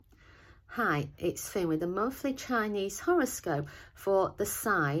Hi, it's Finn with the monthly Chinese horoscope for the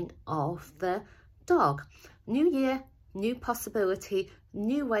sign of the dog. New year, new possibility,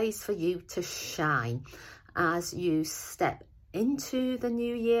 new ways for you to shine. As you step into the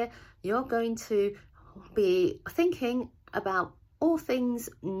new year, you're going to be thinking about all things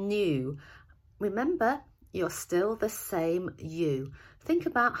new. Remember, you're still the same you. Think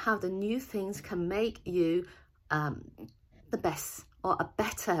about how the new things can make you the best or a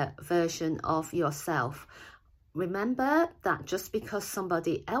better version of yourself. Remember that just because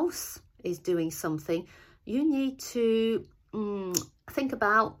somebody else is doing something, you need to think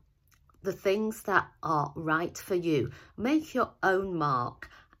about the things that are right for you. Make your own mark,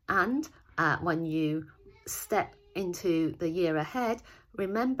 and when you step into the year ahead,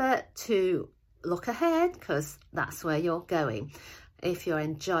 remember to look ahead, because that's where you're going. If you're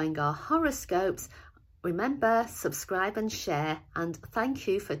enjoying our horoscopes, remember, subscribe and share, and thank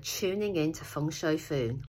you for tuning in to Feng Shui Foon.